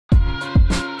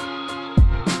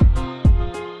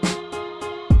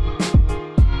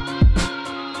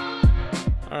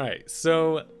Alright,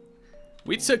 so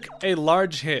we took a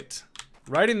large hit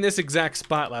right in this exact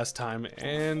spot last time,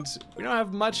 and we don't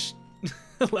have much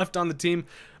left on the team,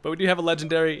 but we do have a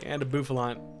legendary and a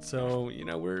Bouffalante, so, you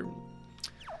know, we're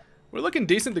looking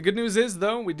decent. The good news is,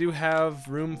 though, we do have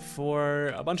room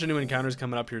for a bunch of new encounters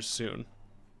coming up here soon.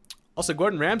 Also,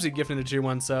 Gordon Ramsay gifting a tier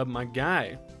 1 sub, my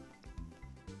guy.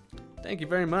 Thank you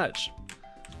very much.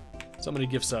 So many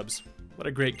gift subs. What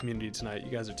a great community tonight.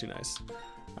 You guys are too nice.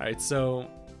 Alright, so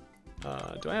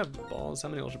do I have balls? How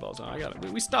many ultra balls? Oh, I got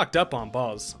it. We stocked up on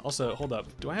balls. Also, hold up.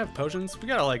 Do I have potions? We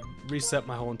gotta like reset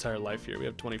my whole entire life here. We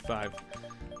have 25.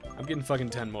 I'm getting fucking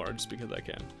 10 more just because I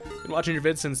can. Been watching your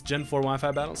vids since Gen 4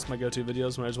 Wi-Fi battles. My go-to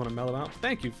videos when I just want to mellow out.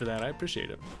 Thank you for that. I appreciate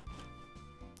it.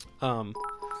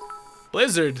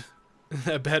 Blizzard.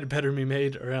 That bed better be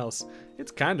made or else.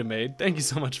 It's kind of made. Thank you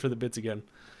so much for the bits again.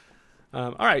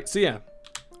 Alright, so yeah.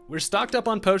 We're stocked up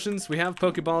on potions. We have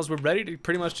Pokeballs. We're ready to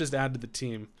pretty much just add to the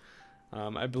team.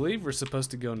 I believe we're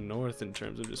supposed to go north in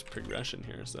terms of just progression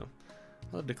here. So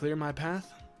I'll have to clear my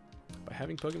path by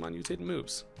having Pokemon use hidden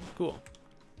moves. Cool.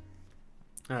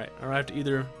 Alright, I have to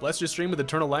either bless your stream with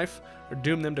eternal life or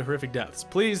doom them to horrific deaths.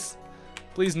 Please,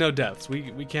 please no deaths.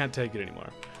 We can't take it anymore.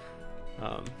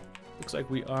 Looks like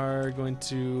we are going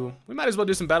to... We might as well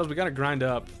do some battles. We gotta grind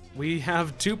up. We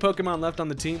have 2 Pokemon left on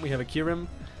the team. We have a Kyurem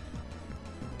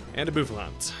and a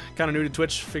Bouffalante. Kind of new to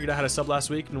Twitch. Figured out how to sub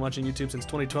last week. Been watching YouTube since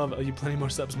 2012. Oh, you plenty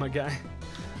more subs, my guy.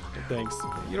 Well, thanks.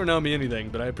 You don't know me anything,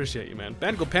 but I appreciate you, man.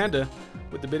 Bandicle Panda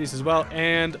with the biddies as well.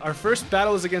 And our first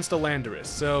battle is against a Landorus.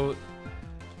 So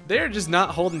they're just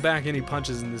not holding back any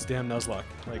punches in this damn Nuzlocke.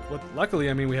 Like, what? Luckily,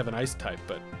 I mean, we have an ice type,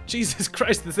 but Jesus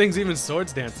Christ, the thing's even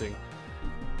swords dancing.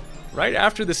 Right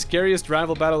after the scariest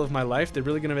rival battle of my life, they're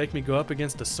really gonna make me go up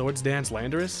against a Swords Dance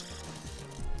Landorus?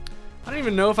 I don't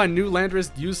even know if I knew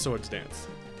Landorus used Swords Dance.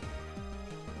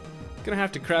 Gonna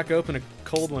have to crack open a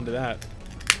cold one to that.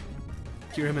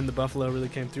 Kyurem and the Buffalo really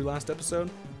came through last episode.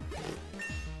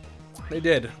 They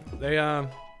did. They,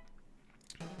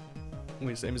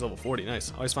 wait, Sammy's level 40,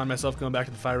 nice. Always find myself going back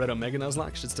to the Fire Red Omega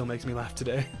Nuzlocke. Shit still makes me laugh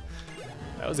today.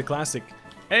 That was a classic.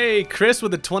 Hey, Chris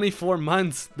with the 24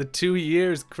 months, the 2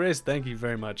 years. Chris, thank you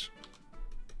very much.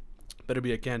 Better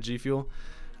be a canned G Fuel.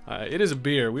 It is a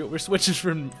beer. We're switching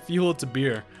from fuel to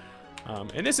beer.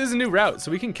 And this is a new route,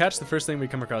 so we can catch the first thing we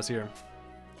come across here.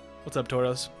 What's up,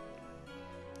 Tauros?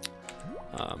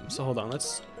 So hold on,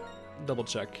 let's double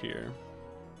check here.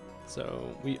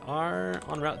 So we are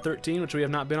on Route 13, which we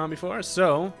have not been on before.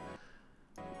 So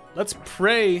let's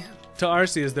pray to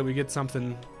Arceus that we get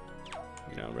something,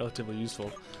 you know, relatively useful.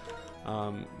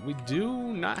 We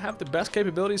do not have the best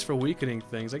capabilities for weakening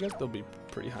things. I guess they'll be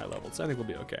pretty high levels. I think we'll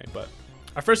be okay. But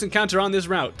our first encounter on this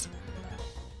route,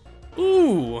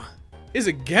 ooh, is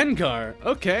a Gengar.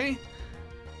 Okay,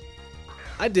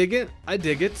 I dig it. I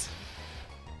dig it.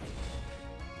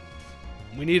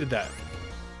 We needed that.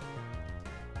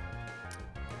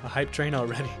 A hype train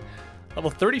already.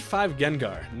 Level 35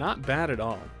 Gengar. Not bad at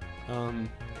all.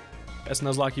 Best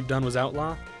Nuzlocke you've done was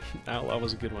Outlaw. Outlaw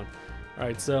was a good one.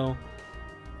 Alright, so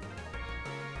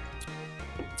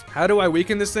how do I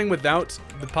weaken this thing without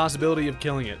the possibility of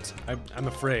killing it? I'm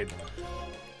afraid.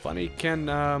 Funny can,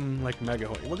 like Mega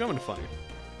Hoy. We're going to Funny.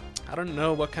 I don't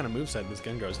know what kind of moveset this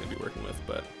Gengar is going to be working with,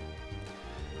 but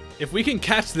if we can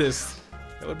catch this,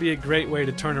 that would be a great way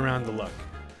to turn around the luck.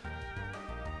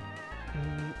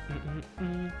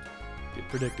 Get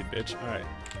predicted, bitch. Alright.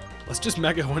 Let's just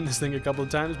Mega Horn this thing a couple of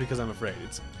times because I'm afraid.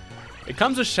 It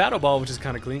comes with Shadow Ball, which is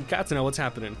kind of clean. Katsuna, what's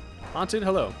happening? Haunted,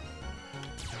 hello.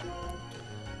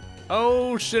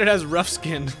 Oh shit, it has Rough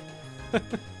Skin.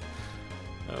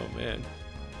 Oh man.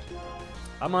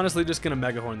 I'm honestly just gonna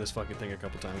Mega Horn this fucking thing a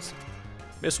couple times.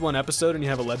 Miss one episode and you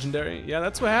have a legendary? Yeah,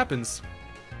 that's what happens.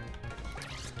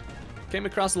 Came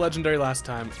across a legendary last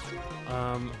time.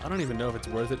 I don't even know if it's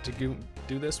worth it to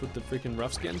do this with the freaking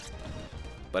Rough Skin.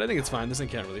 But I think it's fine. This thing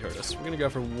can't really hurt us. We're gonna go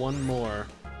for one more.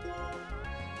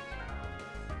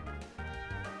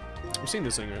 We've seen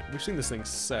this thing, right? We've seen this thing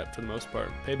set for the most part.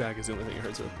 Payback is the only thing it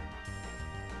hurts with.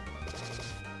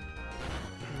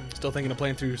 Still thinking of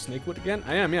playing through Snakewood again?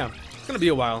 I am, yeah. It's gonna be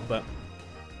a while, but...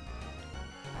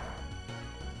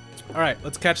 Alright,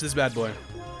 let's catch this bad boy.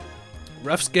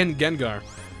 Rough Skin Gengar.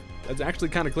 That's actually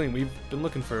kind of clean. We've been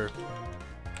looking for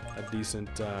a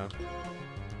decent,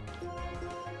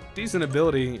 decent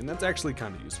ability, and that's actually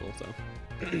kind of useful, so...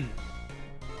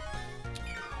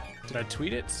 Did I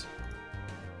tweet it?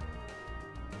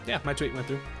 Yeah, my tweet went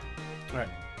through. Alright.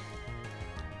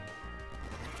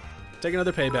 Take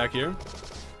another payback here.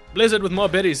 Blizzard with more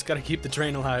biddies. Gotta keep the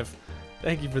train alive.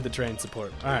 Thank you for the train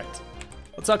support. Alright.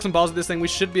 Let's suck some balls at this thing. We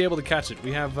should be able to catch it.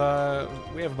 We have a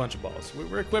bunch of balls.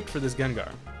 We're equipped for this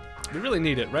Gengar. We really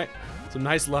need it, right? So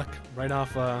nice luck right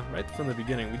off, right from the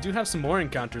beginning. We do have some more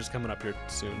encounters coming up here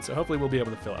soon, so hopefully we'll be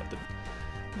able to fill out the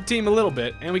team a little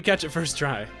bit, and we catch it first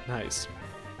try. Nice.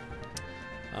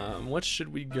 What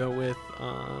should we go with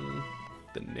on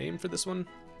the name for this one?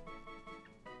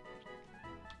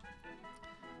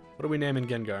 What are we naming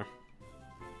Gengar?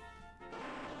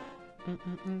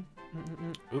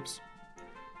 Oops.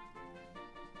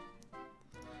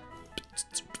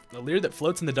 The leer that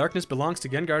floats in the darkness belongs to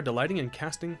Gengar, delighting in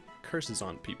casting curses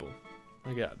on people.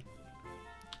 My god.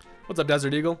 What's up,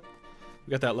 Desert Eagle?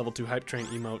 We got that level 2 hype train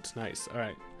emote. Nice.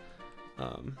 Alright.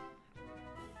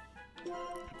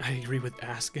 I agree with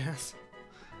ass gas.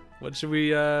 What should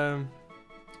we, hold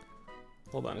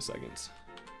on a second.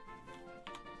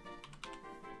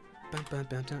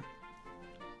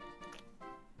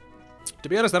 To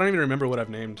be honest, I don't even remember what I've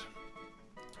named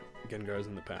Gengars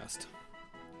in the past.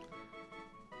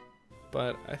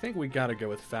 But I think we gotta go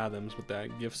with Fathoms with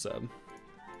that gift sub.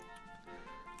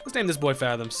 Let's name this boy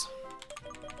Fathoms.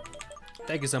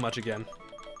 Thank you so much again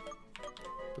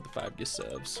for the 5 gift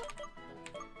subs.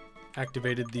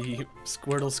 Activated the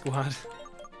Squirtle Squad.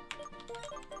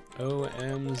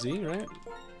 OMZ, right?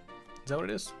 Is that what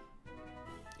it is?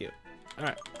 Yeah.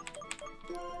 Alright.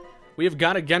 We have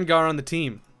got a Gengar on the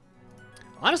team.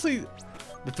 Honestly,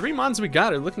 the 3 mons we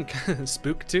got are looking kind of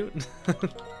spook-toot.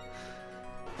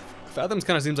 Fathoms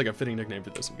kind of seems like a fitting nickname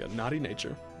for this. We got Naughty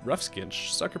Nature, Rough Skin,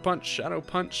 Sucker Punch, Shadow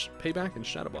Punch, Payback, and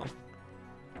Shadow Ball.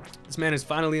 This man is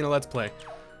finally in a Let's Play.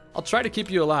 I'll try to keep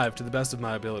you alive to the best of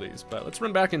my abilities, but let's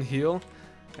run back and heal,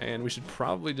 and we should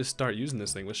probably just start using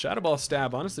this thing. With Shadow Ball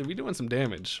Stab, honestly, we're doing some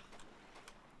damage.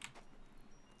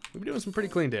 We're doing some pretty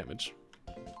clean damage.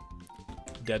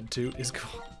 Dead Toot is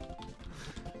cool.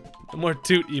 No more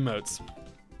Toot emotes.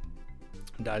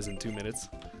 Dies in 2 minutes.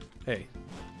 Hey.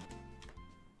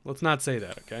 Let's not say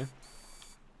that, okay?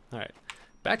 Alright.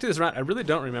 Back to this route. I really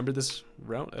don't remember this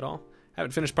route at all.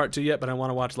 Haven't finished part 2 yet, but I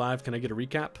want to watch live. Can I get a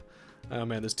recap? Oh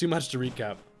man, there's too much to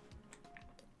recap.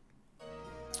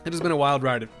 It has been a wild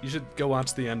ride. You should go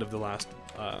watch the end of the last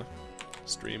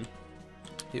stream.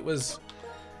 It was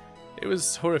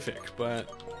horrific,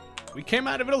 but we came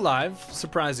out of it alive,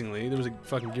 surprisingly. There was a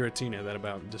fucking Giratina that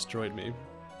about destroyed me.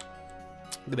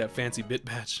 Look at that fancy bit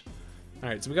patch.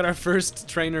 Alright, so we got our first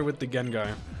trainer with the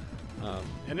Gengar.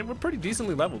 And we're pretty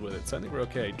decently leveled with it, so I think we're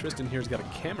okay. Tristan here's got a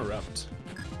Camerupt.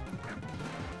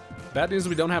 Bad news is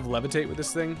we don't have Levitate with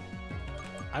this thing.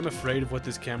 I'm afraid of what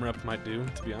this Camerupt might do,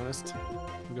 to be honest.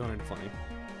 I'm going into funny.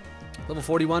 Level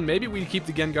 41, maybe we keep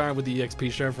the Gengar with the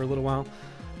EXP share for a little while.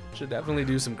 Should definitely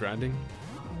do some grinding.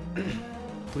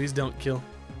 Please don't kill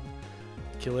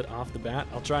it off the bat.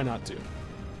 I'll try not to.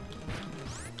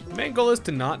 The main goal is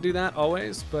to not do that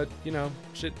always, but you know,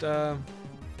 shit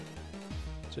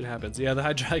happens. Yeah, the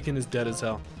Hydreigon is dead as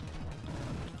hell.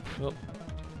 Well,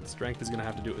 Strength is gonna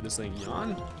have to do it with this thing.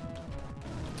 Yawn?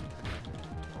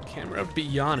 Camera be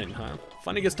yawning, huh?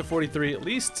 Funny gets to 43. At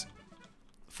least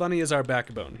Funny is our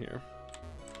backbone here.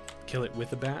 Kill it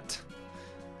with a bat.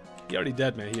 He already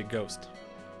dead, man. He a ghost.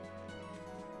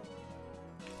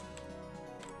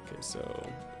 Okay, so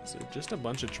is there just a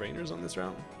bunch of trainers on this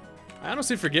route? I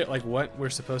honestly forget like what we're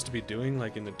supposed to be doing,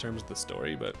 like in the terms of the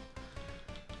story, but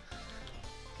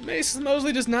Mace is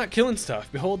mostly just not killing stuff.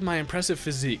 Behold my impressive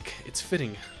physique. It's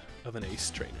fitting of an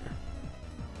ace trainer.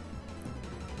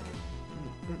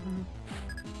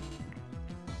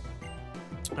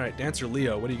 Alright, Dancer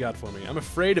Leo, what do you got for me? I'm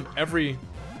afraid of every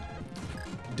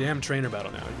damn trainer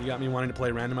battle now. You got me wanting to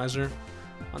play Randomizer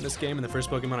on this game, and the first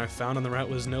Pokemon I found on the route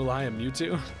was, no lie, a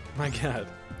Mewtwo. My god.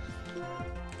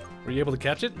 Were you able to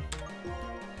catch it?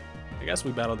 I guess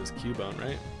we battled this Cubone,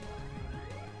 right?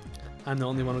 I'm the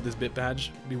only one with this bit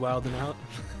badge. Be wildin' out.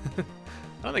 I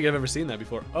don't think I've ever seen that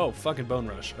before. Oh, fucking Bone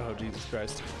Rush. Oh, Jesus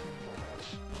Christ.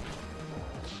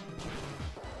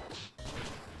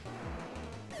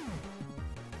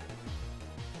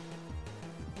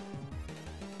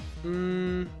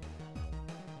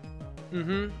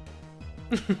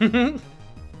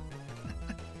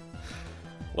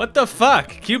 What the fuck?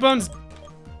 Cubones...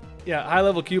 Yeah,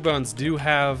 high-level Cubones do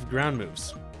have ground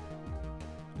moves.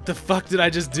 What the fuck did I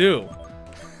just do?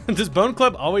 Does Bone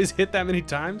Club always hit that many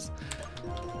times?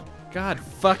 God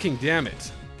fucking damn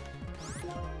it.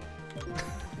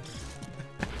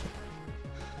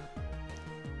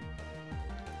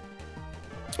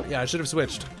 Yeah, I should have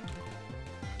switched.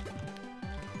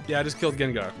 Yeah, I just killed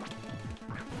Gengar.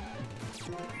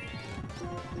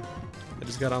 I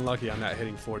just got unlucky on that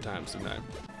hitting 4 times, didn't I?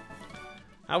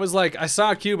 I was like, I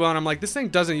saw a Cubone, and I'm like, this thing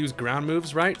doesn't use ground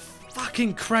moves, right?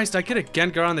 Fucking Christ, I get a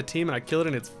Gengar on the team and I kill it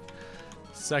in its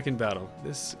second battle.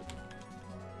 This...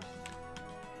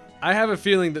 I have a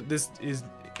feeling that this is...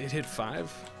 It hit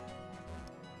 5?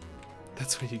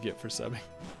 That's what you get for subbing.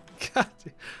 God,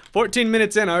 14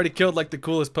 minutes in, I already killed like the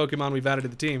coolest Pokemon we've added to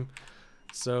the team.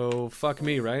 So, fuck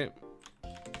me, right?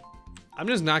 I'm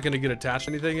just not gonna get attached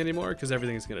to anything anymore because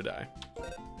everything's gonna die.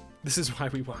 This is why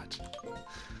we watch.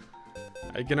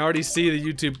 I can already see the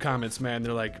YouTube comments, man.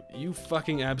 They're like, you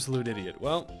fucking absolute idiot.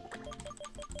 Well,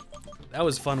 that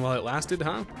was fun while it lasted,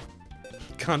 huh?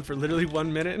 Gone for literally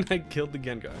 1 minute and I killed the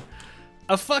Gengar.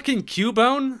 A fucking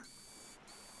Cubone?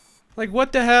 Like,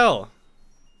 what the hell?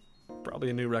 Probably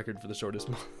a new record for the shortest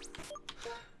month.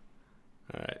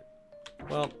 Alright.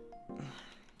 Well,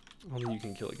 only you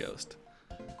can kill a ghost.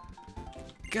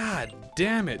 God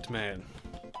damn it, man.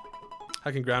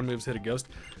 How can ground moves hit a ghost?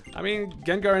 I mean,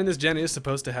 Gengar in this gen is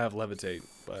supposed to have Levitate,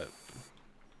 but...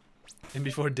 And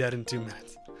before dead in 2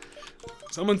 minutes.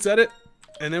 Someone said it,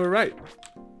 and they were right.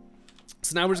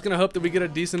 So now we're just gonna hope that we get a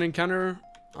decent encounter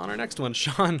on our next one.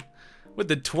 Sean, with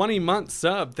the 20-month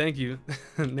sub, thank you.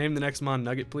 Name the next Mon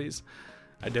Nugget, please.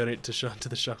 I donate to Sean to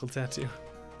the Shuckle Tattoo.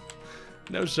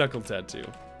 No Shuckle Tattoo.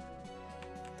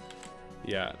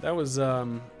 Yeah, that was,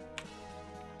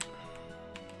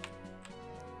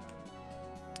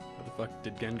 fuck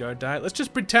did Gengar die? Let's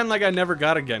just pretend like I never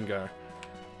got a Gengar,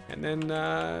 and then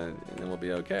we'll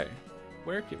be okay.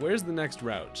 Where's the next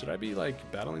route? Should I be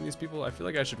like battling these people? I feel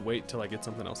like I should wait till I get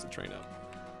something else to train up.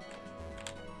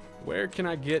 Where can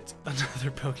I get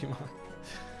another Pokemon?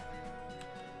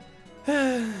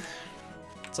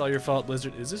 It's all your fault,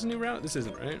 Blizzard. Is this a new route? This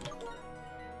isn't, right?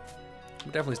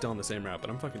 I'm definitely still on the same route, but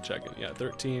I'm fucking checking. Yeah,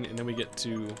 13, and then we get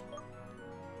to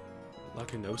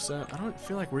Lacanosa. I don't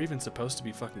feel like we're even supposed to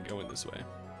be fucking going this way.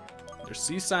 There's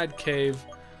Seaside Cave.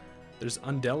 There's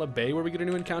Undella Bay where we get a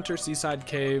new encounter. Seaside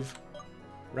Cave.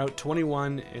 Route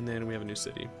 21, and then we have a new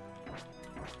city.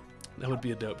 That would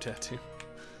be a dope tattoo.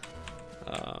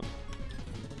 Oh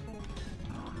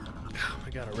my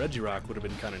god, a Regirock would have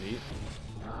been kind of neat.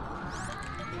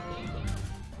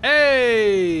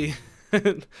 Hey!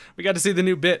 We got to see the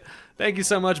new bit. Thank you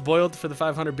so much, Boiled, for the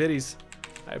 500 biddies.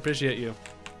 I appreciate you.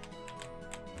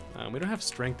 We don't have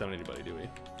strength on anybody, do we?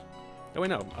 Oh wait,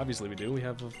 no. Obviously we do. We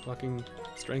have a fucking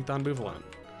strength on Bouffalant.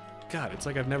 God, it's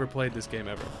like I've never played this game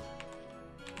ever.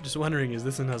 Just wondering, is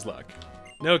this a Nuzlocke?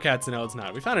 No, Cats, no, it's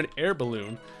not. We found an air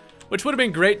balloon, which would have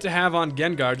been great to have on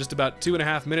Gengar just about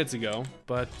 2.5 minutes ago,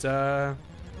 but, god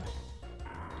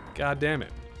damn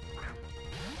it.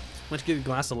 Let's get a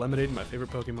glass of lemonade and my favorite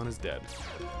Pokemon is dead.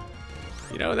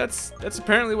 You know, that's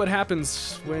apparently what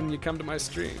happens when you come to my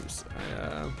streams.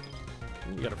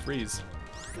 You gotta freeze.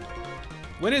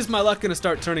 When is my luck gonna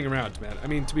start turning around, man? I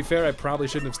mean, to be fair, I probably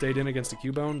shouldn't have stayed in against a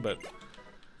Cubone, but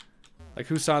like,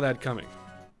 who saw that coming?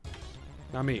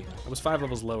 Not me. I was 5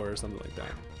 levels lower or something like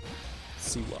that.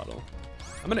 Seawaddle.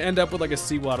 I'm gonna end up with like a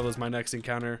Seawaddle as my next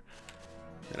encounter,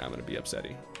 and I'm gonna be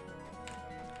upsetty.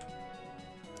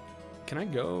 Can I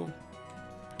go?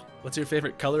 What's your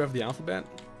favorite color of the alphabet?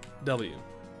 W.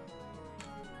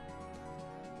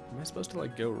 Am I supposed to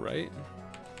like go right?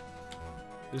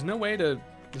 There's no way to,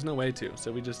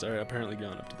 so we just are apparently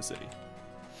going up to the city.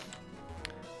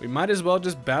 We might as well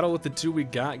just battle with the 2 we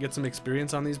got, get some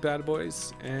experience on these bad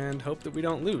boys, and hope that we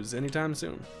don't lose anytime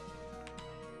soon.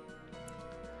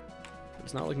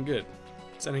 It's not looking good.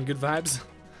 Sending good vibes?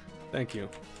 Thank you.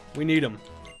 We need them.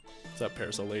 What's up,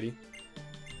 Parasol Lady?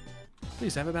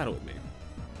 Please have a battle with me.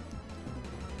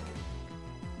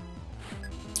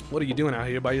 What are you doing out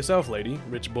here by yourself, lady?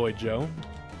 Rich boy Joe.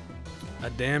 A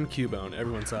damn Cubone.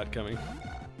 Everyone saw it coming.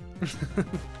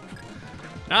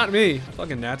 Not me.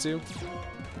 Fucking Natsu.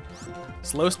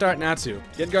 Slow start Natsu.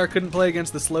 Gengar couldn't play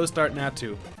against the slow start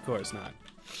Natsu. Of course not.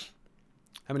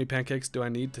 How many pancakes do I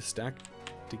need to stack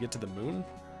to get to the moon?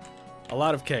 A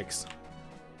lot of cakes.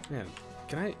 Man,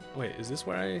 can I... Wait, is this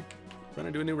where I run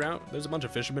into a new route? There's a bunch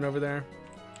of fishermen over there.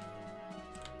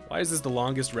 Why is this the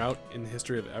longest route in the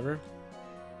history of ever?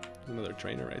 There's another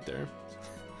trainer right there.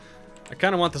 I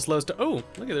kind of want the slow start. Oh,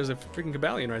 look at, there's a freaking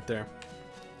Cabalion right there.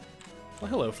 Well,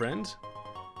 hello, friend.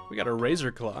 We got a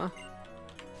Razor Claw.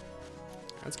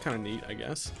 That's kind of neat, I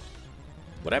guess.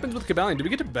 What happens with Cabalion? Do we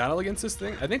get to battle against this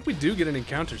thing? I think we do get an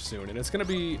encounter soon, and it's going to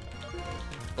be...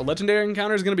 A legendary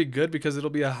encounter is going to be good because it'll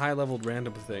be a high-leveled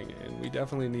random thing, and we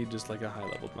definitely need just like a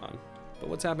high-leveled mon. But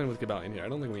what's happening with Cabalion here? I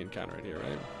don't think we encounter it here,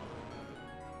 right?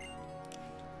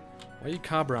 Why are you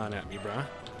Cabron at me, brah?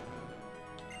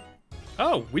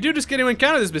 Oh, we do just get to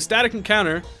encounter this static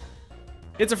encounter.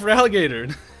 It's a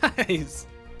Feraligatr. Nice.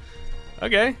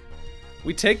 Okay.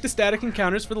 We take the static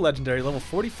encounters for the legendary, level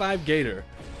 45 Gator.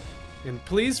 And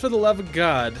please, for the love of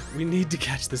God, we need to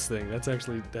catch this thing.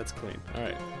 That's clean.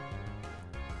 Alright.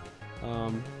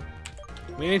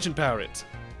 We ancient power it.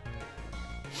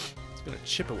 It's gonna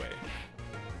chip away.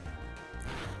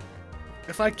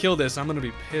 If I kill this, I'm gonna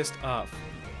be pissed off.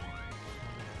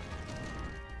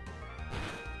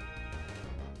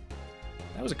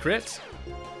 That was a crit.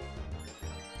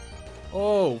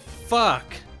 Oh, fuck.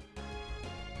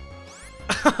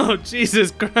 Oh,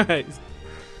 Jesus Christ.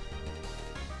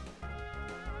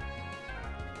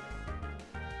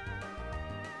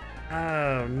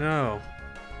 Oh, no.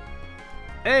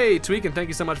 Hey, Tweakin', thank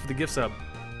you so much for the gift sub.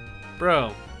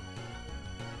 Bro.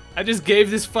 I just gave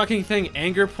this fucking thing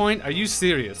anger point? Are you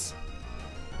serious?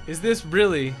 Is this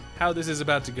really how this is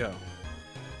about to go?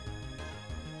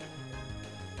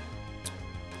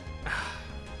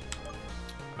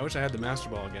 I wish I had the Master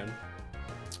Ball again.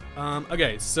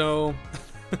 Okay, so...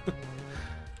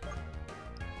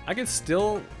 I can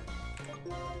still...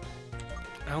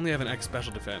 I only have an X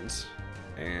special defense.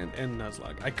 And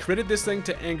Nuzlocke. I critted this thing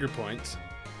to anger point.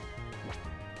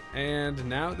 And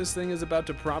now this thing is about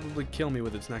to probably kill me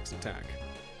with its next attack.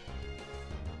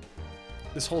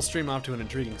 This whole stream off to an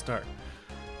intriguing start.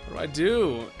 What do I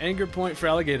do? Anger point for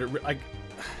alligator. I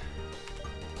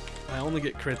only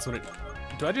get crits when it...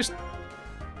 Do I just...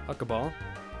 huck a ball?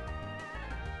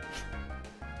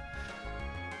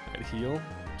 I'd heal.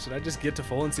 Should I just get to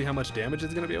full and see how much damage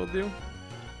it's going to be able to do?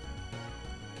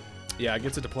 Yeah, it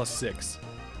gets it to +6.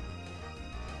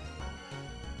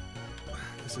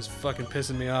 This is fucking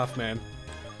pissing me off, man.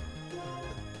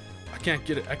 I can't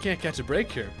get it. I can't catch a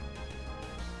break here.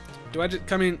 Do I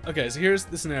just... I mean, okay, so here's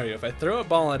the scenario. If I throw a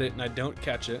ball at it and I don't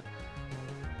catch it,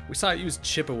 we saw it use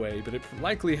chip away, but it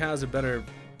likely has a better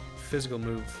physical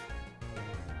move.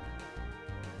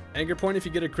 Anger point, if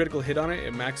you get a critical hit on it,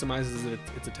 it maximizes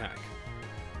its attack.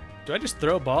 Do I just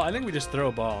throw a ball? I think we just throw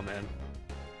a ball, man.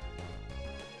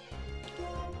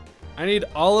 I need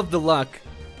all of the luck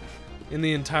in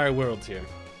the entire world here.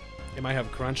 It might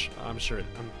have crunch. I'm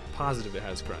positive it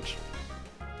has crunch.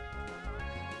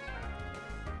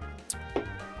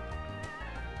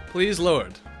 Please,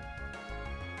 Lord.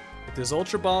 If this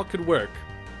Ultra Ball could work.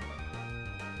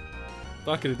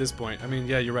 Fuck it at this point. I mean,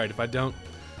 yeah, you're right. If I don't...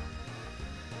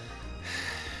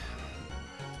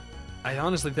 I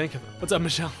honestly think... What's up,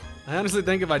 Michelle? I honestly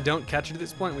think if I don't catch it at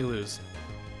this point, we lose.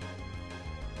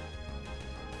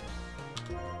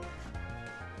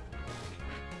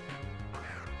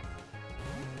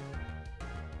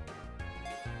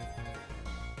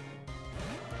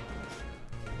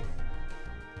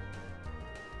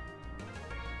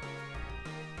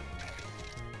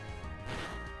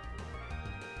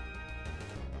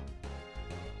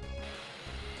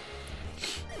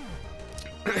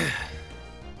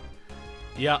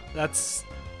 Yeah, that's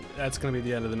gonna be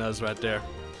the end of the Nuz right there.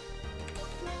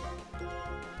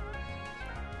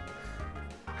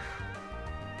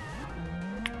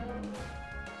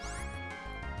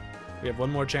 We have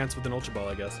one more chance with an Ultra Ball,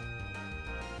 I guess.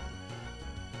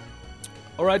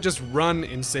 Or I just run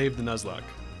and save the Nuzlocke.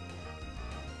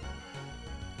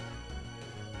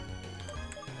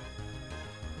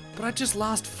 But I just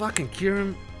lost fucking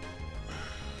Kieran.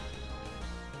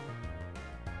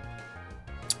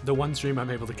 The one stream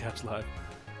I'm able to catch live.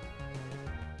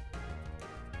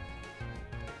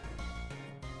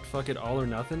 Fuck it, all or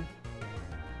nothing?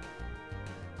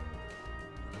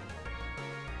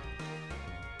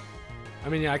 I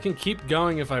mean, yeah, I can keep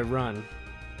going if I run.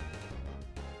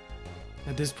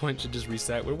 At this point, should just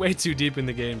reset. We're way too deep in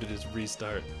the game to just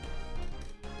restart.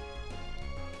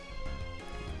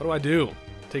 What do I do?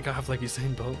 Take off like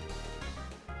Usain Bolt?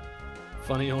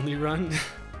 Funny only run?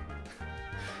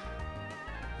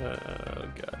 Oh,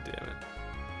 god damn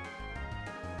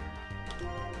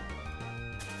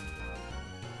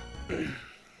it.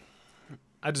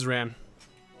 I just ran.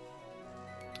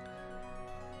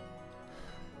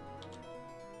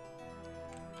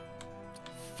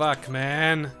 Fuck,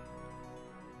 man.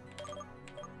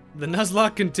 The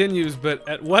Nuzlocke continues, but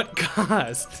at what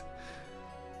cost?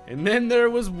 And then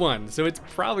there was one, so it's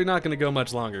probably not going to go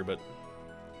much longer, but...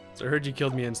 So I heard you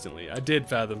killed me instantly. I did,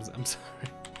 Fathoms. I'm sorry.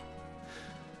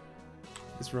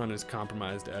 This run is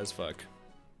compromised as fuck.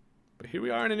 But here we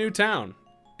are in a new town.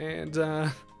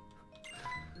 And,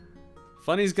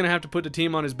 Funny's gonna have to put the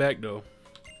team on his back, though.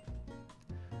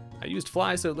 I used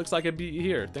fly, so it looks like I'd be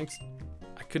here. Thanks.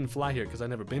 I couldn't fly here because I've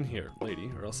never been here,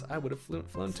 lady, or else I would have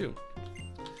flown too.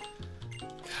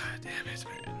 God damn it,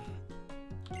 man.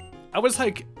 I was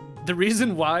like, the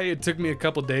reason why it took me a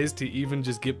couple days to even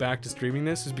just get back to streaming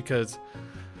this is because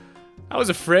I was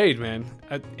afraid, man.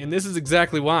 And this is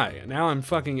exactly why. Now I'm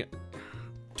fucking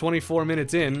 24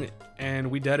 minutes in, and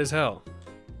we dead as hell.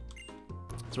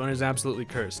 This run is absolutely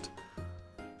cursed.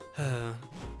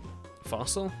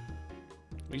 Fossil? What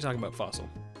are you talking about, Fossil?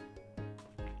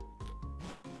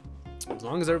 As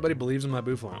long as everybody believes in my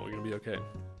Boufflant, we're gonna be okay.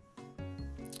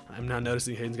 I'm not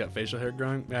noticing Hayden's got facial hair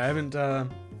growing. Yeah, I haven't, I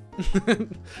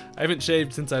haven't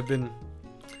shaved since I've been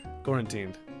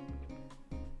quarantined.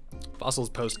 Fossil's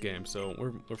post-game, so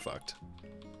we're fucked.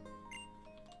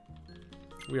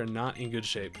 We are not in good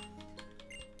shape.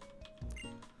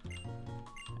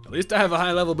 At least I have a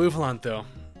high-level Boufflant, though.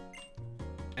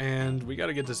 And we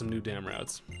gotta get to some new damn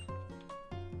routes.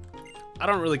 I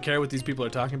don't really care what these people are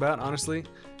talking about, honestly.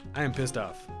 I am pissed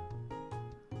off.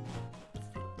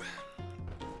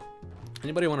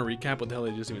 Anybody want to recap what the hell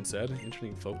they just even said?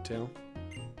 Interesting folktale.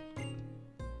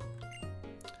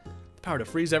 The power to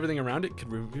freeze everything around it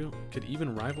could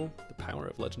even rival the power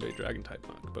of legendary dragon type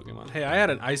Pokemon. Hey, I had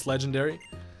an ice legendary.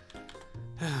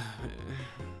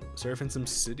 Surfing some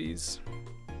cities.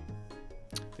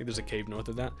 I think there's a cave north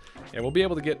of that. Yeah, we'll be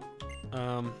able to get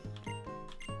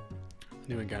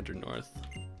new encounter north,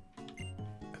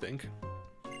 I think.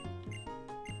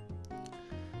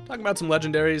 Talking about some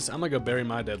legendaries, I'm gonna go bury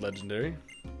my dead legendary.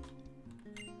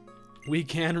 We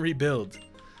can rebuild.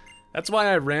 That's why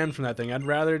I ran from that thing. I'd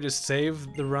rather just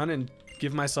save the run and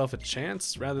give myself a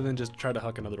chance rather than just try to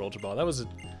huck another Ultra Ball. That was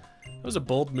a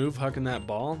bold move, hucking that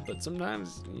ball, but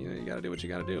sometimes you gotta do what you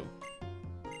gotta do.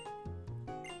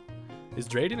 Is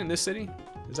Drayden in this city?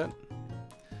 Is that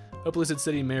Opelucid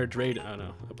City Mayor Drayden? Oh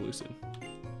no, Opelucid.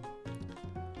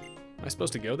 Am I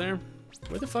supposed to go there?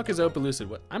 Where the fuck is Opelucid?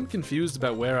 What? I'm confused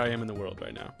about where I am in the world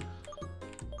right now.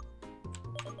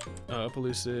 Oh,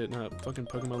 Opelucid, no, fucking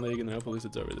Pokemon League, and then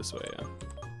Opelucid's over this way, yeah.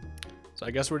 So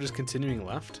I guess we're just continuing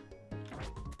left.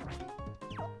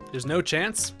 There's no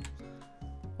chance?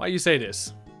 Why you say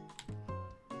this?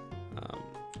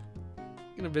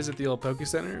 Gonna visit the old Poke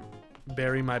Center,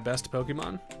 bury my best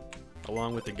Pokemon,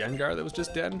 along with the Gengar that was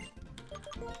just dead.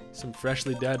 Some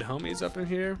freshly dead homies up in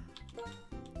here.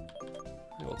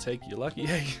 I will take your lucky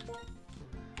egg.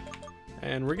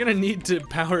 And we're gonna need to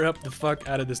power up the fuck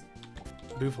out of this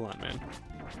Boufflant, man.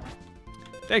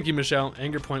 Thank you, Michelle.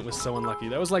 Anger Point was so unlucky.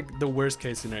 That was like the worst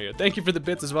case scenario. Thank you for the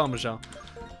bits as well, Michelle.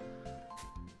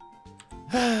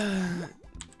 You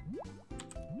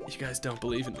guys don't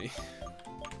believe in me.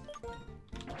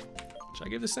 Should I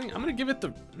give this thing? I'm gonna give it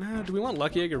the... Nah, do we want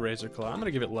Lucky Egg or Razor Claw? I'm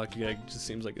gonna give it Lucky Egg. Just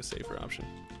seems like a safer option.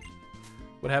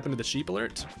 What happened to the sheep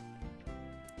alert?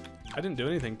 I didn't do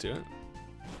anything to it.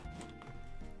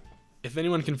 If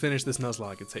anyone can finish this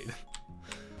Nuzlocke, it's Hayden.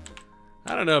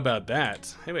 I don't know about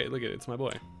that. Hey, wait, look at it. It's my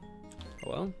boy.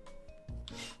 Hello?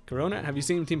 Corona, have you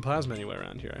seen Team Plasma anywhere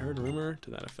around here? I heard a rumor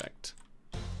to that effect.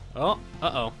 Oh,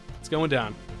 uh-oh. It's going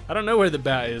down. I don't know where the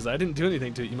bat is. I didn't do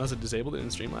anything to it. You must have disabled it in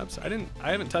Streamlabs.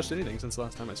 I haven't touched anything since the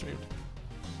last time I streamed.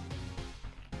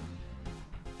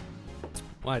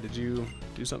 Why? Did you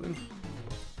do something?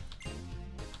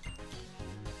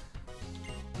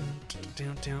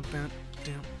 Down, down, down,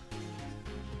 down.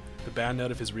 The bad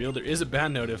notif is real. There is a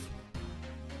bad notif.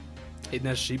 Hayden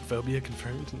has sheep phobia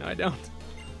confirmed. No, I don't.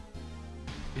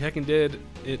 You heckin' did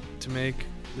it to make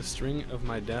the string of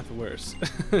my death worse.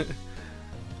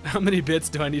 How many bits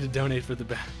do I need to donate for the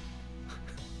bat?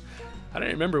 I don't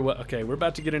remember what. Okay, we're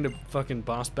about to get into fucking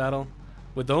boss battle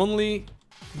with only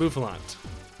Boufflant.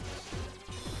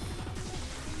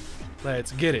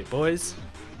 Let's get it, boys.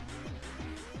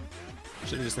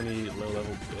 Should have just any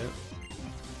low-level bit.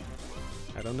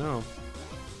 I don't know.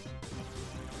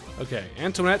 Okay,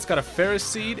 Antoinette's got a Ferris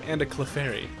Seed and a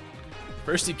Clefairy.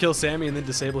 First you kill Sammy and then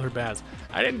disable her bats.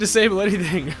 I didn't disable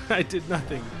anything. I did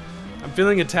nothing. I'm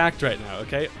feeling attacked right now,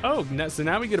 okay? Oh, so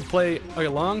now we get to play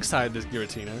alongside this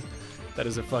Giratina. That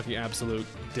is a fucking absolute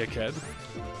dickhead.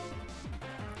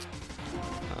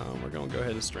 We're going to go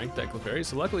ahead and strength that Clefairy.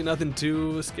 So luckily nothing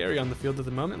too scary on the field at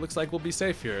the moment. Looks like we'll be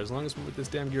safe here. As long as we're with this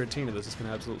damn Giratina, this is going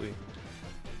to absolutely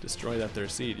destroy that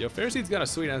third seed. Yo, Ferris Seed's got a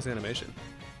sweet-ass animation.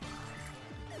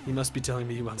 He must be telling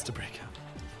me he wants to break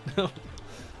out. No.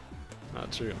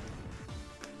 Not true.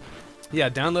 Yeah,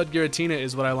 download Giratina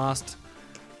is what I lost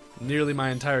nearly my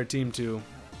entire team to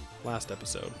last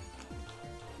episode.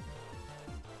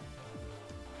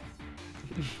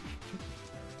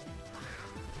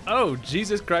 Oh,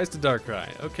 Jesus Christ, a Darkrai.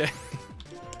 Okay.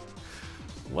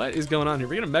 What is going on here?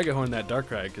 We're gonna Mega Horn that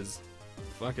Darkrai, because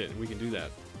fuck it, we can do that.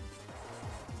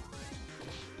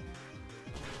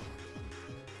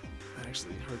 That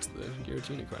actually hurts the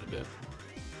Giratina quite a bit.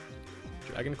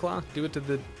 Dragon Claw? Do it to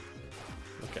the...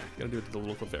 Okay, gotta do it to the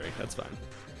little Clefairy. That's fine.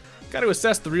 Got to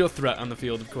assess the real threat on the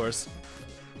field, of course.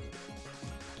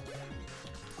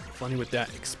 Funny with that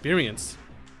experience.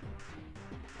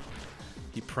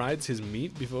 He prides his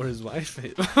meat before his wife.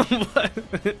 What?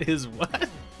 His what?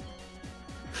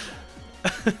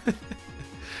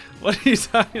 What are you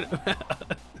talking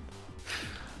about?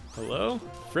 Hello?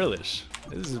 Frillish.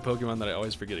 This is a Pokemon that I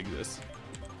always forget exists.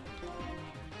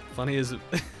 Funny is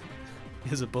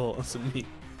a bowl of some meat.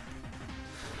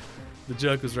 The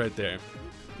joke was right there.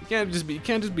 You can't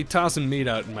just be tossing meat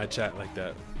out in my chat like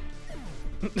that.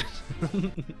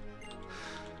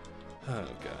 Oh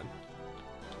god.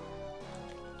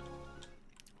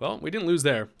 Well, we didn't lose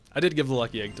there. I did give the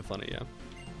lucky egg to Funny, yeah.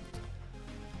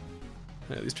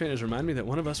 These trainers remind me that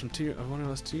one of us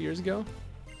 2 years ago.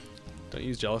 Don't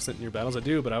use Jellicent in your battles. I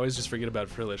do, but I always just forget about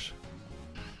Frillish.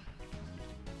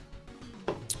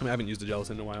 I haven't used a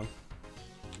Jellicent in a while.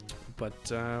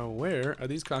 But where are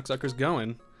these cocksuckers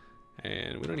going?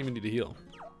 And we don't even need to heal.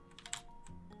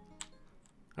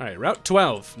 Alright, Route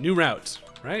 12. New route,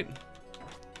 right?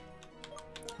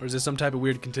 Or is this some type of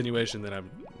weird continuation that I'm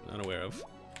unaware of?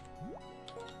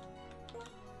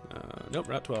 Nope,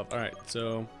 Route 12. Alright,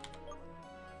 so...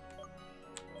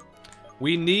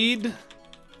 we need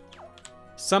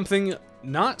something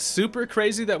not super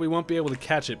crazy that we won't be able to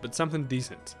catch it, but something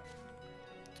decent.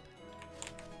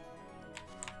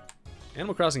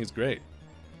 Animal Crossing is great.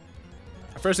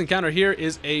 Our first encounter here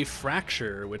is a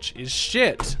fracture, which is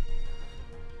shit.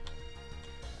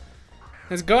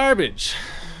 It's garbage.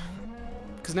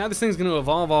 Because now this thing's going to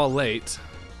evolve all late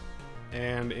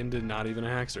and into not even a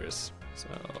Haxorus. So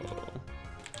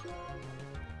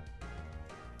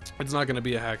it's not going to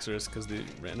be a Haxorus because the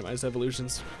randomized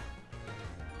evolutions.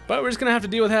 But we're just going to have to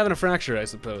deal with having a fracture, I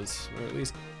suppose. Or at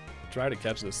least try to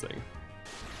catch this thing.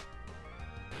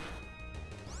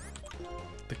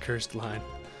 The cursed line.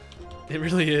 It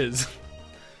really is.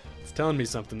 It's telling me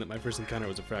something that my first encounter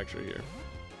was a fracture here.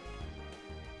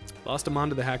 Lost him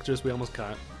onto the Haxorus we almost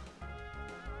caught.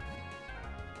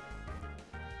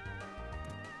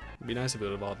 It'd be nice if it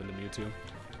would evolve into Mewtwo.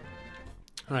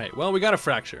 Alright, well, we got a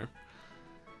fracture.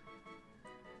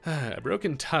 A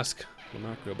broken tusk will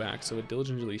not grow back, so it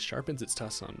diligently sharpens its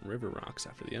tusks on river rocks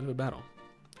after the end of a battle.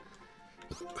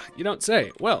 You don't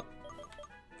say. Well,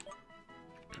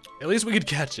 at least we could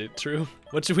catch it, true.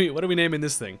 What are we naming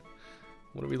this thing?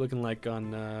 What are we looking like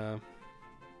on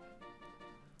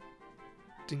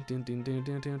ding, ding, ding, ding,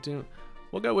 ding, ding, ding.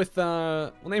 We'll go with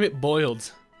we'll name it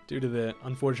Boiled, due to the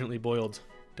unfortunately Boiled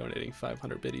donating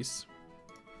 500 biddies.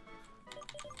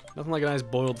 Nothing like a nice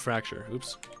boiled fracture.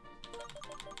 Oops.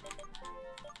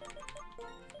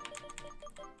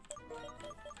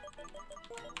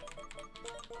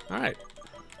 Alright.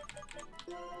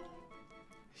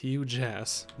 Huge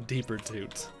ass. Deeper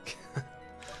toot.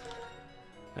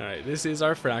 Alright, this is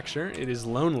our fracture. It is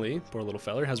lonely. Poor little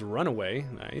feller. Has run away.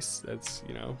 Nice. That's,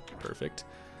 you know, perfect.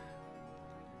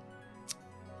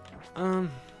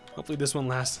 Hopefully this one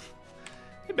lasts.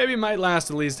 It maybe might last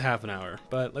at least half an hour.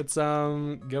 But let's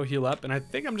go heal up. And I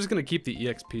think I'm just going to keep the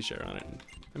EXP share on it.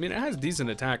 I mean, it has decent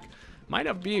attack. Might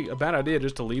not be a bad idea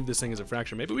just to leave this thing as a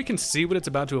fracture. Maybe we can see what it's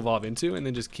about to evolve into and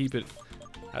then just keep it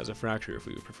as a fracture if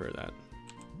we would prefer that.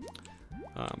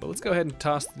 But let's go ahead and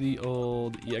toss the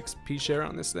old EXP share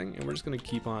on this thing, and we're just gonna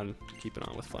keep on keeping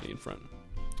on with Funny in front.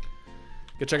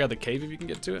 Go check out the cave if you can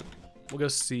get to it. We'll go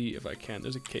see if I can.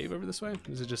 There's a cave over this way.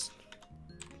 Is it just...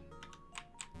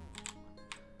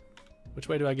 which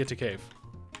way do I get to cave?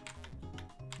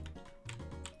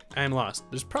 I am lost.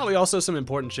 There's probably also some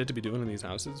important shit to be doing in these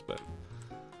houses, but...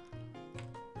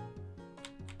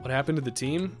 what happened to the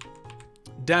team?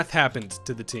 Death happened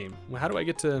to the team. Well, how do I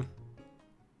get to...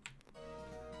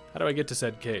 how do I get to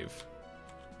said cave?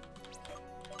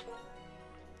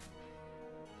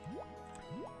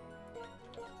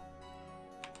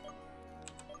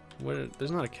 Where,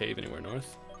 there's not a cave anywhere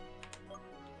north.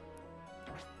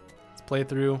 Let's play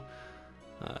through.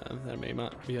 That may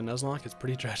not be a Nuzlocke. It's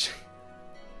pretty tragic.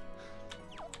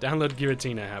 Download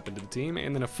Giratina happened to the team,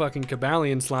 and then a fucking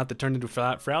Cabalion slot that turned into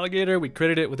Fraligator. We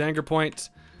critted it with Anger Point,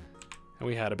 and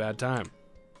we had a bad time.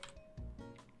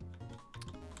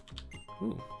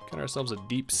 Ooh. Got ourselves a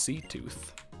deep sea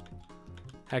tooth.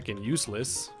 Heckin'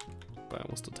 useless, but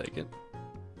we'll still take it.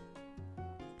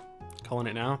 Calling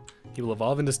it now. He will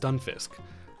evolve into Stunfisk.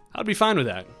 I'd be fine with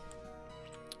that.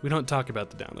 We don't talk about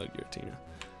the download Giratina.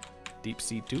 Deep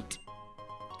sea tooth.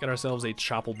 Got ourselves a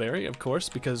Choppleberry, of course,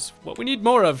 because what we need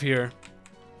more of here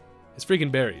is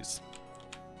freaking berries.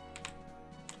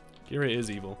 Gira is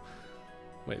evil.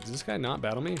 Wait, does this guy not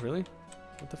battle me? Really?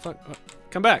 What the fuck? Oh,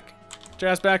 come back. Get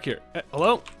your ass back here.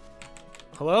 Hello?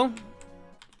 Hello?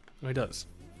 Oh, he does.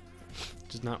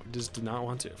 Just did not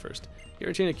want to at first.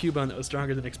 Giratina Cubone that was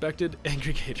stronger than expected.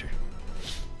 Angry Gator.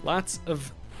 Lots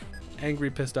of angry,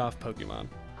 pissed off Pokemon.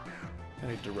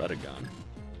 And a Druddigon.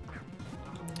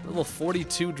 Level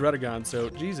 42 Druddigon, so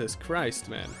Jesus Christ,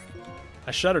 man.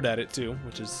 I shuddered at it too,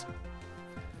 which is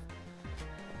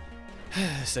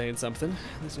saying something.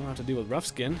 At least we don't have to deal with rough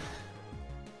skin.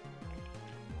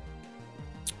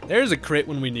 There's a crit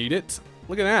when we need it.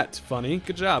 Look at that. Funny.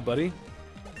 Good job, buddy.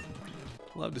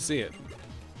 Love to see it.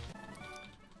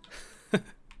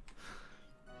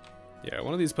 Yeah,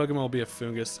 one of these Pokemon will be a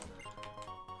Fungus.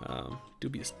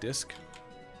 Dubious Disc.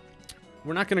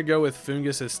 We're not going to go with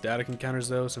Fungus as static encounters,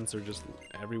 though, since they're just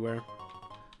everywhere.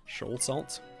 Shoal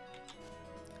Salt.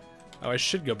 Oh, I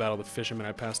should go battle the Fisherman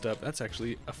I passed up. That's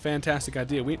actually a fantastic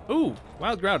idea. Ooh,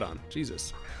 Wild Groudon.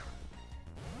 Jesus.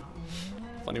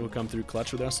 Funny we'll come through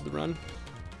clutch with the rest of the run.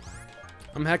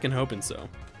 I'm heckin' hoping so.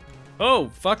 Oh,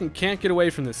 fucking can't get away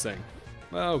from this thing.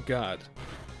 Oh, God.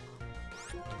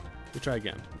 We'll try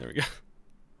again. There we go.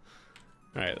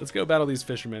 Alright, let's go battle these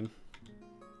fishermen.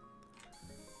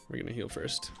 We're gonna heal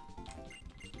first.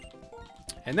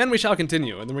 And then we shall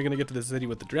continue. And then we're gonna get to the city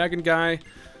with the dragon guy.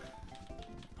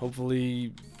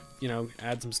 Hopefully, you know,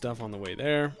 add some stuff on the way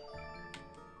there.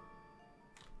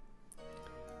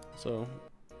 So,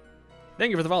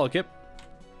 thank you for the follow, Kip.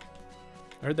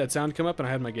 I heard that sound come up and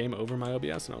I had my game over my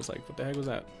OBS and I was like, what the heck was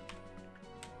that?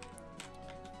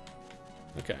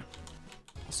 Okay.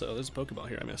 So there's a Pokeball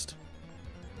here I missed.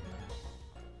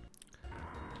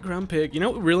 Grumpig. You know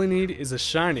what we really need is a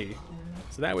shiny.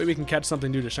 So that way we can catch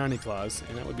something new to Shiny Claws,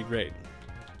 and that would be great.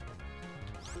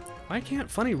 Why can't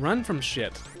Funny run from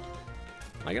shit?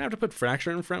 Am I gonna have to put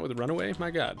Fracture in front with a Runaway? My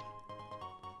God.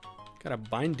 Got a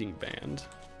Binding Band.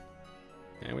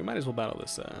 And we might as well battle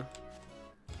this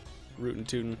Rootin'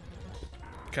 Tootin'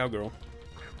 Cowgirl.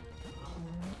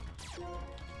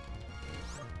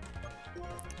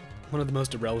 One of the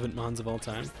most irrelevant mons of all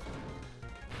time.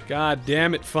 God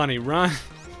damn it, Funny, run!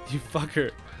 You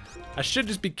fucker. I should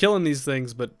just be killing these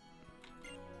things, but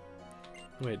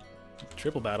wait,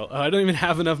 triple battle. Oh, I don't even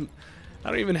have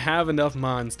enough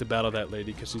mons to battle that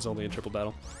lady because she's only in triple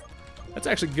battle. That's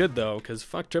actually good though, because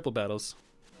fuck triple battles.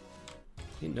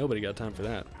 Ain't nobody got time for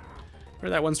that.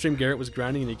 Remember that one stream Garrett was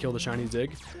grinding and he killed a shiny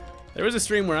Zig? There was a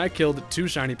stream where I killed 2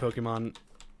 shiny Pokemon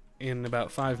in about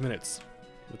 5 minutes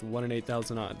with 1 in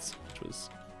 8,000 odds, which was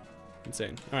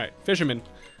insane. Alright, Fisherman.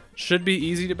 Should be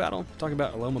easy to battle. Talking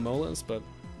about Alomomolas, but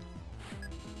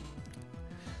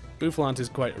Bouffalant is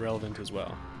quite irrelevant as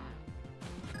well.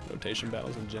 Rotation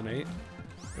battles in Gen 8.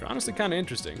 They're honestly kind of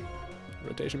interesting.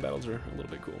 Rotation battles are a little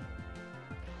bit cool.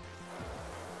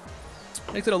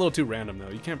 Makes it a little too random though.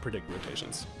 You can't predict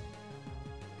rotations.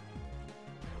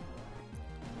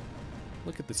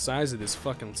 Look at the size of this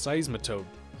fucking Seismitoad.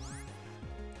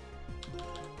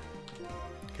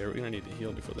 Okay, we're gonna need to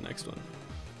heal before the next one.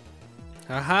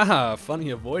 Haha,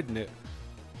 Funny avoiding it.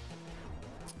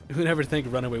 Who would ever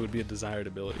think Runaway would be a desired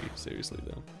ability? Seriously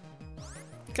though.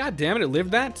 God damn it, it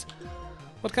lived that?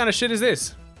 What kind of shit is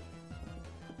this?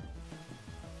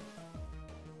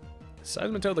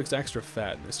 Seismitoad looks extra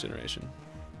fat in this generation.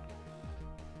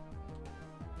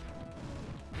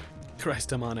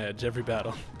 Christ, I'm on edge every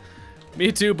battle.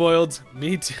 Me too, Boiled.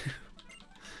 Me too.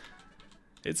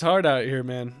 It's hard out here,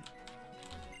 man.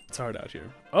 It's hard out here.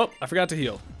 Oh, I forgot to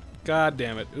heal. God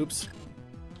damn it. Oops.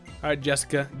 Alright,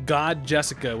 Jessica. God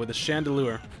Jessica with a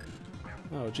Chandelure.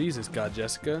 Oh, Jesus, God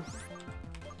Jessica.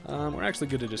 We're actually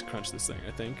good to just crunch this thing,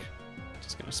 I think.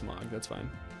 Just gonna smog, that's fine.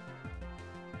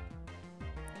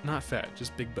 Not fat,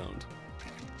 just big boned.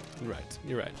 You're right,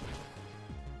 you're right.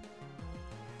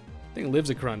 Thing lives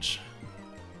a crunch.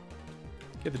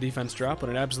 Get the defense drop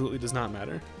when it absolutely does not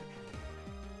matter.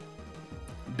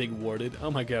 Big warded. Oh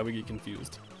my god, we get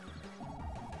confused.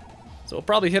 So we'll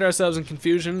probably hit ourselves in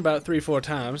confusion about 3-4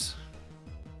 times.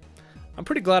 I'm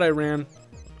pretty glad I ran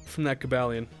from that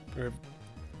Cabalion. Or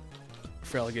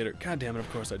Feraligatr. God damn it,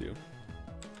 of course I do.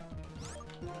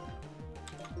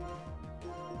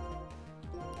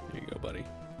 Here you go, buddy.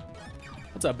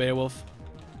 What's up, Beowulf?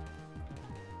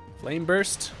 Flame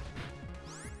Burst?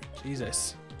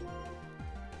 Jesus.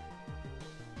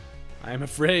 I am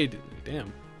afraid.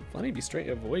 Damn. Funny be straight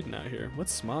avoiding out here.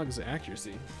 What's Smog's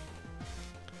accuracy?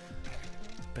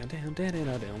 Down, down,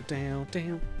 down, down, down,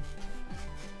 down.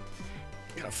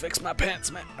 Gotta fix my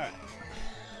pants, man. Alright.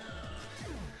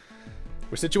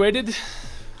 We're situated.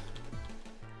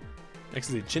 Next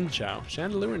is a Chinchou.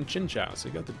 Chandelure and Chinchou. So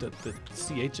you got the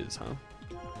CHs, huh?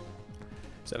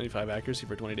 75 accuracy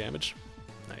for 20 damage.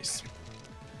 Nice.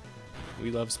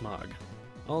 We love Smog.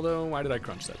 Although, why did I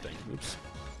crunch that thing? Oops.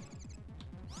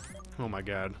 Oh my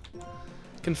god.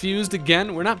 Confused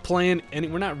again. We're not playing any.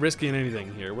 We're not risking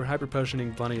anything here. We're hyper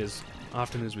potioning Bunny as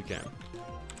often as we can.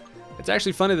 It's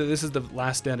actually funny that this is the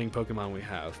last standing Pokemon we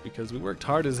have because we worked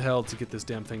hard as hell to get this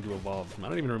damn thing to evolve. I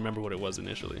don't even remember what it was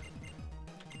initially.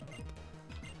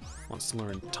 Wants to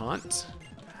learn Taunt?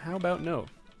 How about no?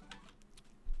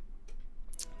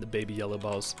 The baby yellow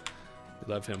balls.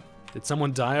 We love him. Did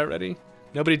someone die already?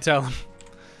 Nobody tell him.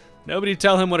 Nobody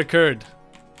tell him what occurred.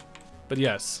 But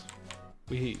yes,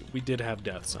 we did have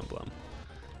death, Sunblum.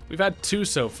 We've had 2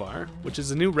 so far, which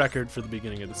is a new record for the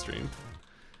beginning of the stream.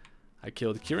 I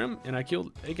killed Kyurem, and I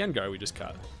killed a Gengar we just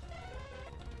caught.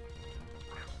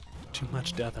 Too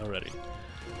much death already.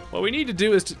 What we need to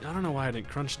do is to... I don't know why I didn't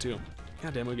crunch too.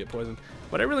 God damn, we get poisoned.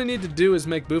 What I really need to do is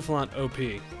make Bouffalant OP.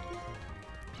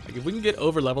 Like, if we can get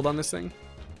over-leveled on this thing,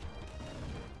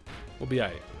 we'll be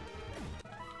alright.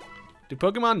 Do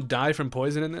Pokemon die from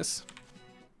poison in this?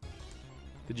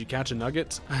 Did you catch a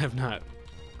nugget? I have not.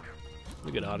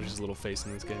 Look at Ottage's little face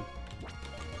in this game.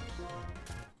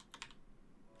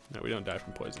 No, we don't die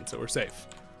from poison, so we're safe.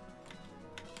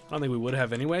 I don't think we would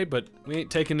have anyway, but we ain't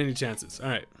taking any chances.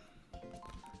 Alright.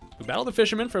 We battle the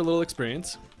fisherman for a little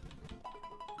experience.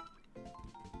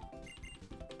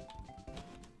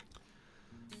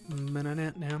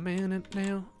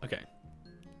 Now. Okay.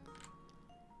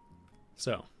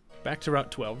 So, back to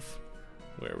Route 12,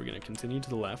 where we're going to continue to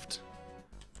the left.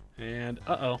 And,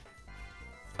 uh-oh.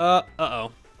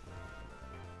 Uh-oh.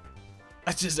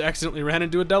 I just accidentally ran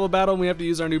into a double battle, and we have to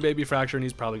use our new baby Fracture, and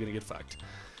he's probably going to get fucked.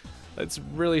 Let's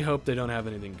really hope they don't have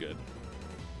anything good.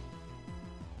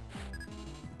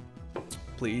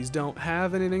 Please don't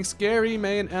have anything scary,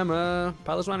 May and Emma.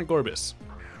 Piloswine and Gorbis.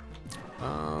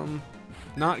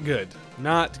 Not good.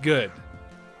 Not good.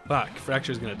 Fuck,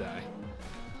 Fracture's going to die.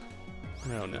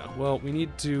 I don't know. Well, we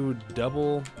need to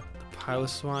double the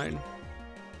Piloswine.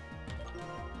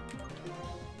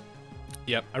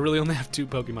 Yep, I really only have 2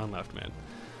 Pokemon left, man.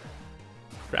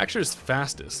 Fracture's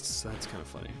fastest, so that's kind of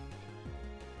funny.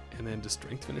 And then does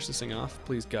Strength finish this thing off?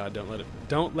 Please, God,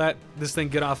 don't let this thing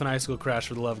get off an icicle crash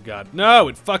for the love of God. No,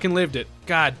 it fucking lived it.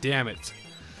 God damn it.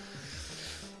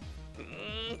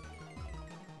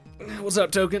 What's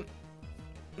up, Token?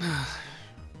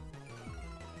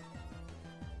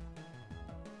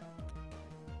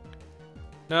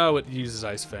 No, it uses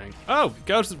Ice Fang. Oh, it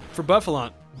goes for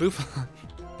Bouffalant.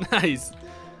 Nice.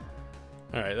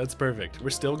 Alright, that's perfect. We're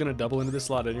still going to double into this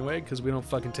slot anyway, because we don't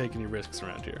fucking take any risks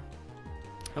around here.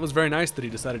 That was very nice that he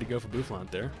decided to go for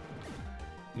Bouffalant there.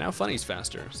 Now Funny's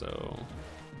faster, so...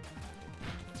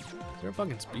 Is there a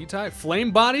fucking speed type?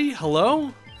 Flame Body?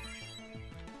 Hello?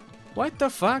 What the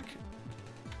fuck?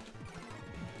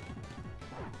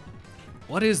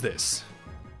 What is this?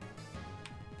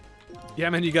 Yeah,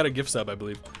 man, you got a gift sub, I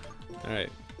believe. Alright.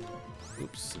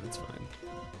 Oops, that's fine.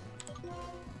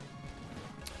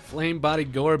 Flame Body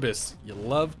Gorbis. You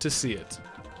love to see it.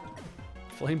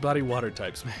 Flame Body water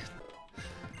types, man.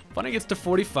 Funny gets to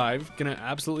 45. Gonna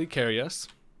absolutely carry us.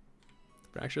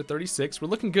 Fracture 36. We're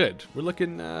looking good. We're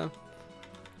looking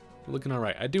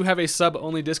alright. I do have a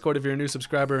sub-only Discord. If you're a new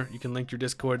subscriber, you can link your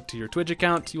Discord to your Twitch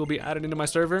account. You will be added into my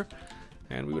server,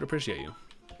 and we would appreciate you.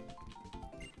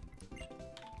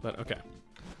 But, okay.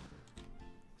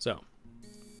 So.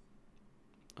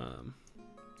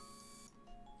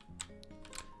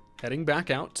 Heading back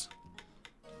out.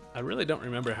 I really don't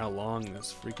remember how long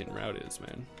this freaking route is,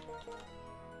 man.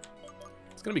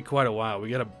 It's gonna be quite a while.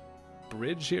 We got a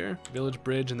bridge here, village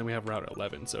bridge, and then we have Route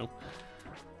 11, so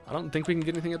I don't think we can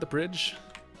get anything at the bridge,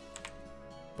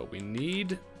 but we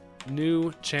need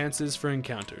new chances for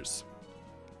encounters.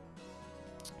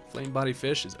 Flame Body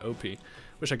Fish is OP.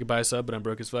 Wish I could buy a sub, but I'm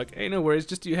broke as fuck. Hey, no worries,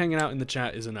 just you hanging out in the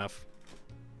chat is enough.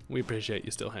 We appreciate you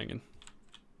still hanging.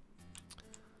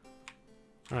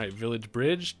 Alright, village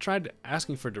bridge. Tried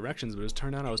asking for directions, but it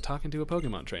turned out I was talking to a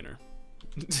Pokemon trainer.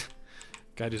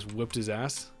 Guy just whooped his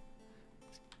ass.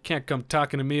 Can't come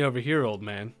talking to me over here, old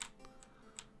man.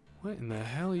 What in the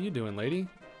hell are you doing, lady?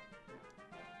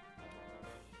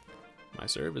 My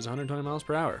serve is 120 miles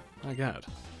per hour. My God.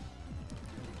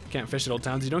 Can't fish at Old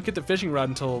Towns. You don't get the fishing rod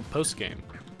until post-game.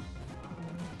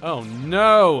 Oh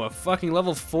no! A fucking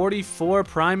level 44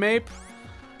 Primeape?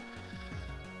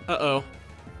 Uh-oh.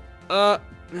 Uh-oh.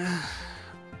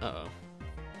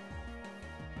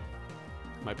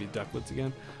 Might be Ducklets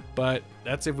again. But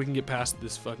that's if we can get past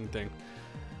this fucking thing.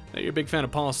 Now, you're a big fan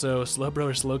of Paul, so Slowbro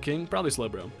or Slow King? Probably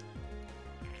Slowbro.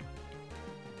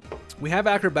 We have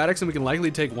acrobatics and we can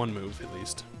likely take one move at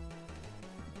least.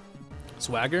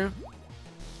 Swagger.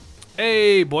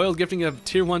 Hey, Boiled gifting a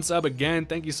tier 1 sub again.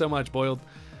 Thank you so much, Boiled.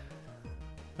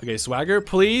 Okay, Swagger,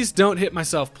 please don't hit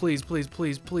myself. Please, please,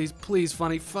 please, please, please,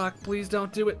 funny fuck. Please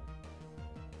don't do it.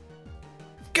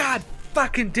 God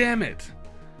fucking damn it.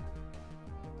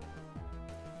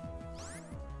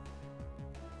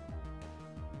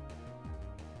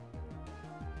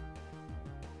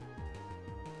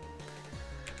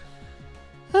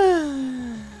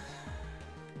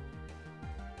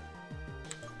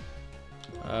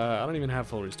 I don't even have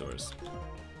full restores.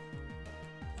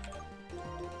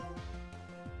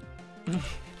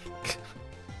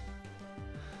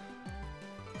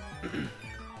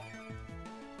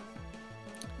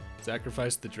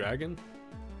 Sacrifice the dragon?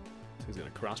 He's gonna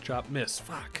cross chop, miss.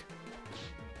 Fuck.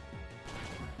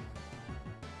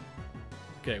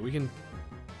 Okay, we can.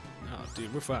 Oh,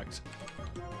 dude, we're fucked.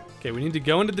 Okay, we need to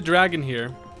go into the dragon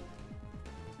here.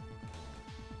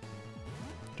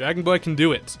 Dragon Boy can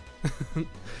do it.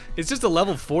 It's just a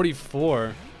level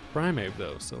 44 Primate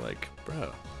though, so like,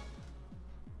 bro.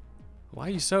 Why are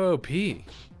you so OP? We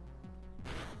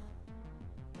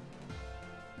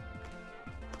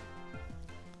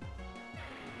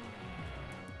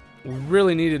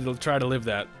really needed to try to live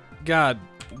that. God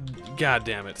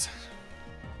damn it.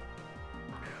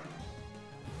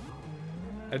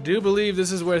 I do believe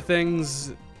this is where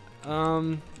things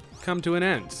come to an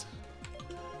end.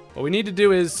 What we need to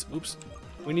do is, oops,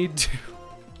 we need to.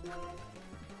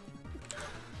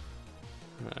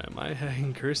 Am I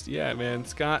hanging cursed? Yeah, man,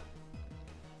 Scott.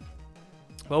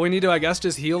 Well, we need to, I guess,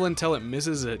 just heal until it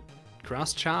misses a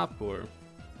cross chop, or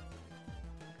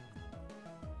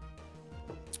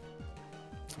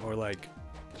like,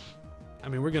 I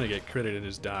mean, we're gonna get critted and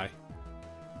just die.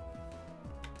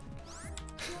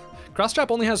 Cross chop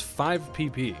only has 5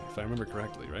 PP, if I remember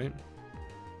correctly, right?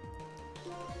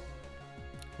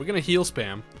 We're gonna heal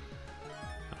spam.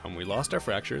 We lost our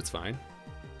fracture, it's fine.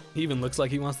 He even looks like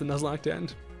he wants the Nuzlocke to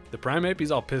end. The Primate,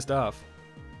 he's all pissed off.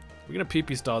 We're gonna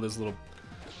PP stall this little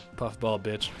puffball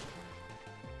bitch.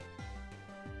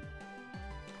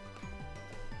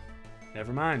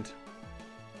 Never mind.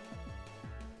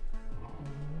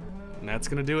 And that's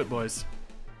gonna do it, boys.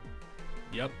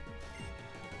 Yep.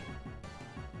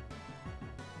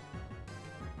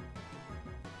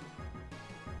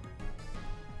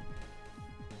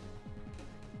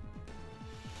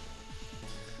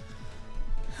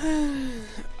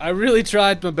 I really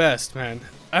tried my best, man.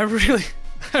 I really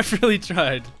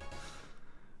tried.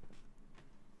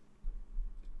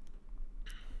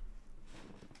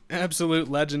 Absolute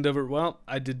legend over. Well,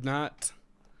 I did not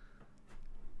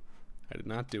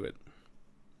do it.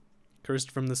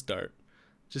 Cursed from the start.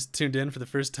 Just tuned in for the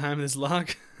first time in this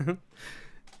log.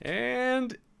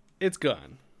 And it's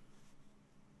gone.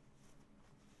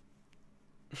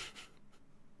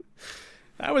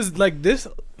 That was like, this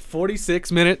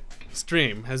 46-minute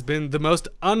stream has been the most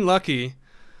unlucky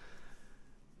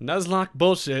Nuzlocke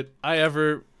bullshit I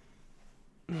ever.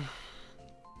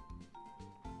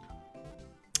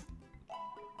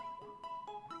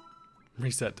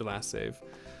 Reset to last save.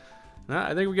 Nah,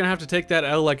 I think we're gonna have to take that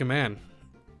L like a man.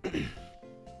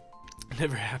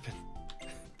 Never happened.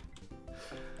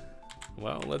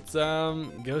 Well, let's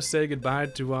go say goodbye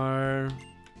to our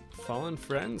fallen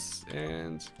friends,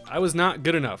 and I was not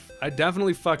good enough. I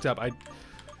definitely fucked up. I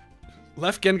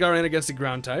left Gengar in against the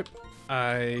ground type.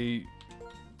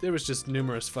 There was just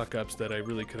numerous fuck ups that I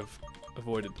really could have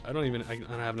avoided. I don't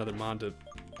have another mon to.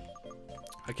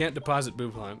 I can't deposit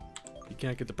Boobclimb. He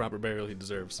can't get the proper burial he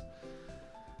deserves.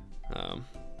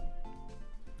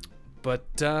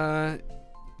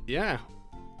 Yeah.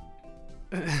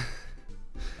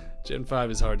 Gen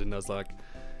 5 is hard to Nuzlocke.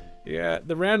 Yeah,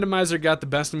 the randomizer got the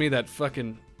best of me. That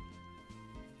fucking...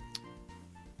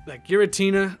 That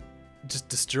Giratina just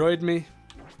destroyed me.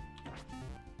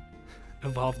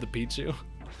 Evolved the Pichu.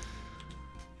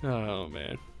 Oh,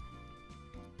 man.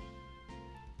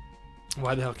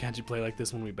 Why the hell can't you play like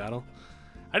this when we battle?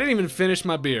 I didn't even finish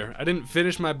my beer. I didn't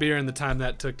finish my beer in the time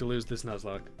that took to lose this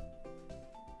Nuzlocke.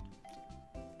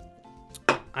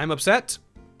 I'm upset.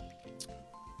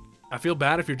 I feel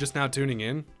bad if you're just now tuning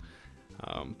in.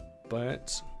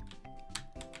 But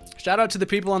shout out to the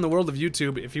people on the world of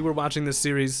YouTube. If you were watching this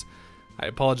series, I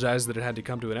apologize that it had to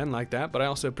come to an end like that, but I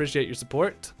also appreciate your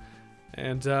support.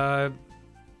 And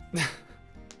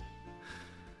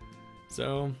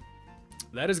so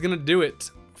that is gonna do it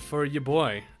for your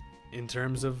boy in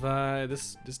terms of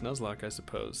this Nuzlocke, I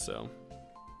suppose. So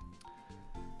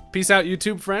peace out,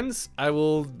 YouTube friends. I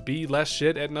will be less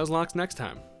shit at Nuzlocks next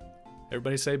time.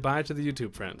 Everybody say bye to the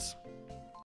YouTube friends.